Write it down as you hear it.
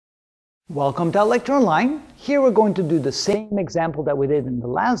Welcome to Lecture Online. Here we're going to do the same example that we did in the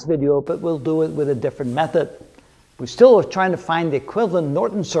last video, but we'll do it with a different method. We're still trying to find the equivalent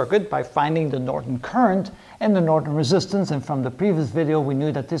Norton circuit by finding the Norton current and the Norton resistance, and from the previous video we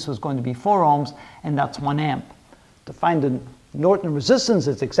knew that this was going to be 4 ohms and that's 1 amp. To find the Norton resistance,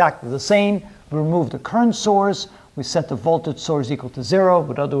 it's exactly the same. We remove the current source, we set the voltage source equal to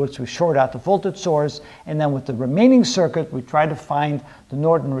 0, in other words we short out the voltage source, and then with the remaining circuit we try to find the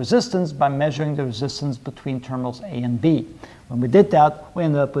Norton resistance by measuring the resistance between terminals A and B. When we did that, we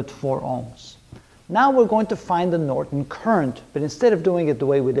ended up with 4 ohms. Now we're going to find the Norton current, but instead of doing it the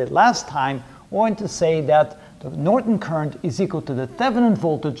way we did last time, we're going to say that the Norton current is equal to the Thevenin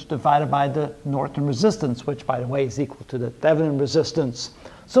voltage divided by the Norton resistance, which by the way is equal to the Thevenin resistance.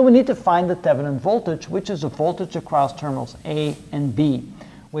 So we need to find the Thevenin voltage, which is the voltage across terminals A and B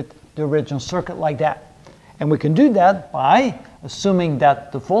with the original circuit like that. And we can do that by assuming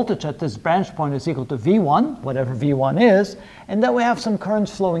that the voltage at this branch point is equal to V1, whatever V1 is, and that we have some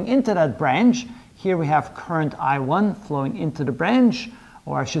currents flowing into that branch. Here we have current I1 flowing into the branch,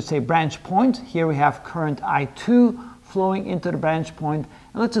 or I should say branch point. Here we have current I2 flowing into the branch point.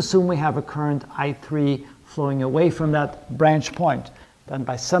 And let's assume we have a current I3 flowing away from that branch point. Then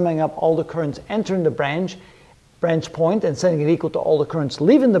by summing up all the currents entering the branch point and setting it equal to all the currents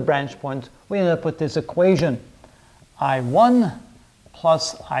leaving the branch point, we end up with this equation. I1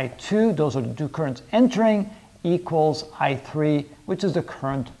 plus I2, those are the two currents entering, equals I3, which is the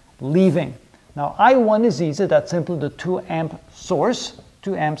current leaving. Now I1 is easy, that's simply the 2 amp source,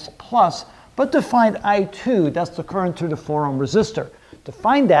 2 amps plus, but to find I2, that's the current through the 4 ohm resistor. To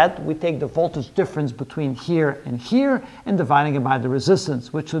find that, we take the voltage difference between here and dividing it by the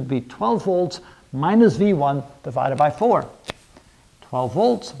resistance, which would be 12 volts minus V1 divided by 4. 12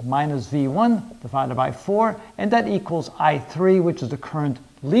 volts minus V1 divided by 4, and that equals I3, which is the current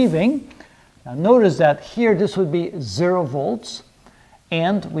leaving. Now notice that here this would be 0 volts,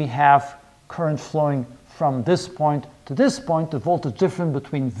 and we have current flowing from this point to this point. The voltage difference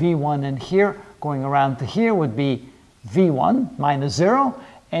between V1 and here going around to here would be V1 minus 0,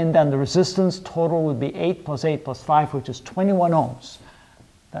 and then the resistance total would be 8 plus 8 plus 5, which is 21 ohms.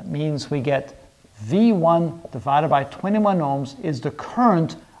 That means we get V1 divided by 21 ohms is the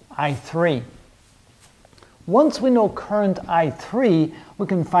current I3. Once we know current I3, we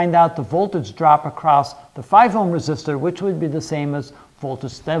can find out the voltage drop across the 5 ohm resistor, which would be the same as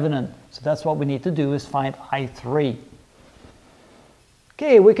voltage Thevenin. So that's what we need to do, is find I3.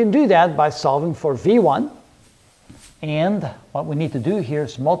 Okay, we can do that by solving for V1. And what we need to do here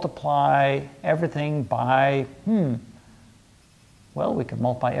is multiply everything by, well, we can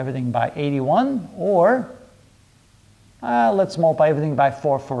multiply everything by 81, or let's multiply everything by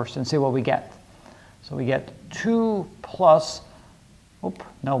 4 first and see what we get. So we get 2 plus,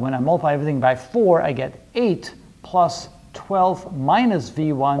 when I multiply everything by 4, I get 8 plus 12 minus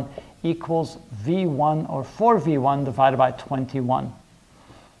V1 equals V1, or 4V1 divided by 21.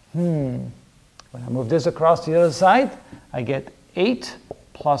 When I move this across the other side, I get 8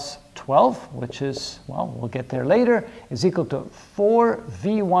 plus 12, which is, well, we'll get there later, is equal to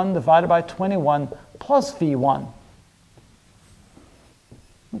 4V1 divided by 21 plus V1.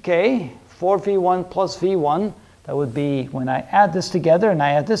 Okay, 4V1 plus V1, that would be, when I add this together and I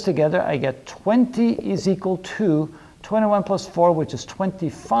add this together, I get 20 is equal to 21 plus 4, which is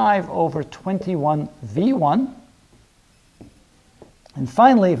 25 over 21 V1. And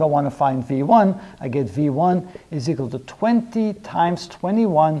finally, if I want to find V1, I get V1 is equal to 20 times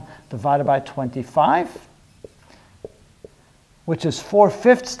 21 divided by 25, which is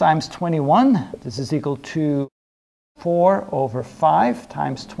 4/5 times 21. This is equal to 4 over 5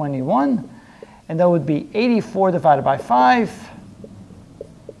 times 21. And that would be 84 divided by 5.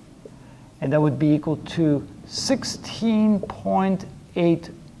 And that would be equal to 16.8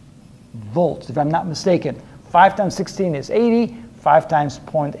 volts, if I'm not mistaken. 5 times 16 is 80. 5 times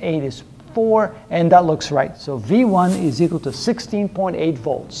 0.8 is 4, and that looks right. So V1 is equal to 16.8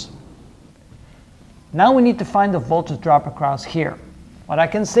 volts. Now we need to find the voltage drop across here. What I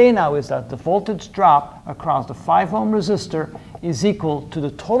can say now is that the voltage drop across the 5 ohm resistor is equal to the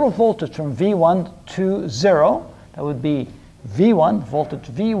total voltage from V1 to 0. That would be V1, voltage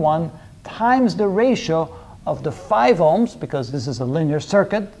V1, times the ratio of the 5 ohms, because this is a linear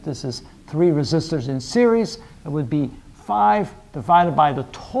circuit. This is 3 resistors in series. It would be 5 divided by the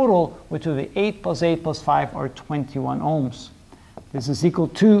total, which would be 8 plus 8 plus 5, or 21 ohms. This is equal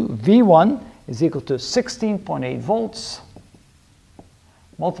to V1 is equal to 16.8 volts.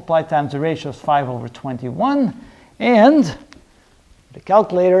 Multiply times the ratio is 5 over 21. And the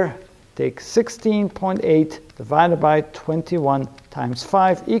calculator take 16.8 divided by 21 times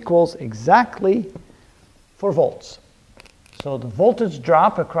 5 equals exactly 4 volts. So the voltage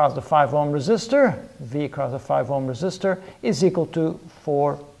drop across the 5 ohm resistor, V across the 5 ohm resistor, is equal to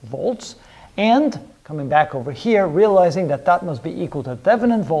 4 volts. And coming back over here, realizing that that must be equal to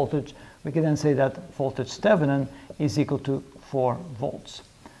Thevenin voltage, we can then say that voltage Thevenin is equal to 4 volts.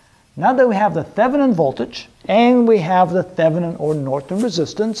 Now that we have the Thevenin voltage and we have the Thevenin or Norton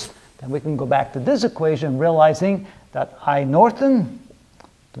resistance, then we can go back to this equation, realizing that I Norton,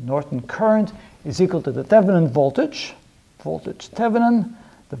 the Norton current, is equal to the Thevenin voltage, voltage Thevenin,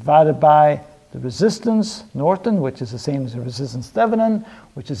 divided by the resistance Norton, which is the same as the resistance Thevenin,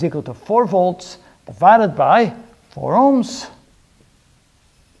 which is equal to 4 volts, divided by 4 ohms,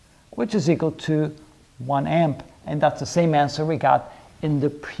 which is equal to 1 amp. And that's the same answer we got in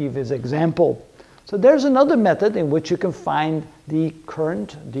the previous example. So there's another method in which you can find the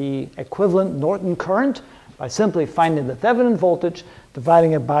current, the equivalent Norton current, by simply finding the Thevenin voltage,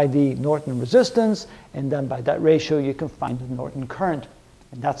 dividing it by the Norton resistance, and then by that ratio you can find the Norton current.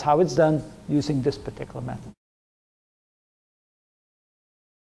 And that's how it's done using this particular method.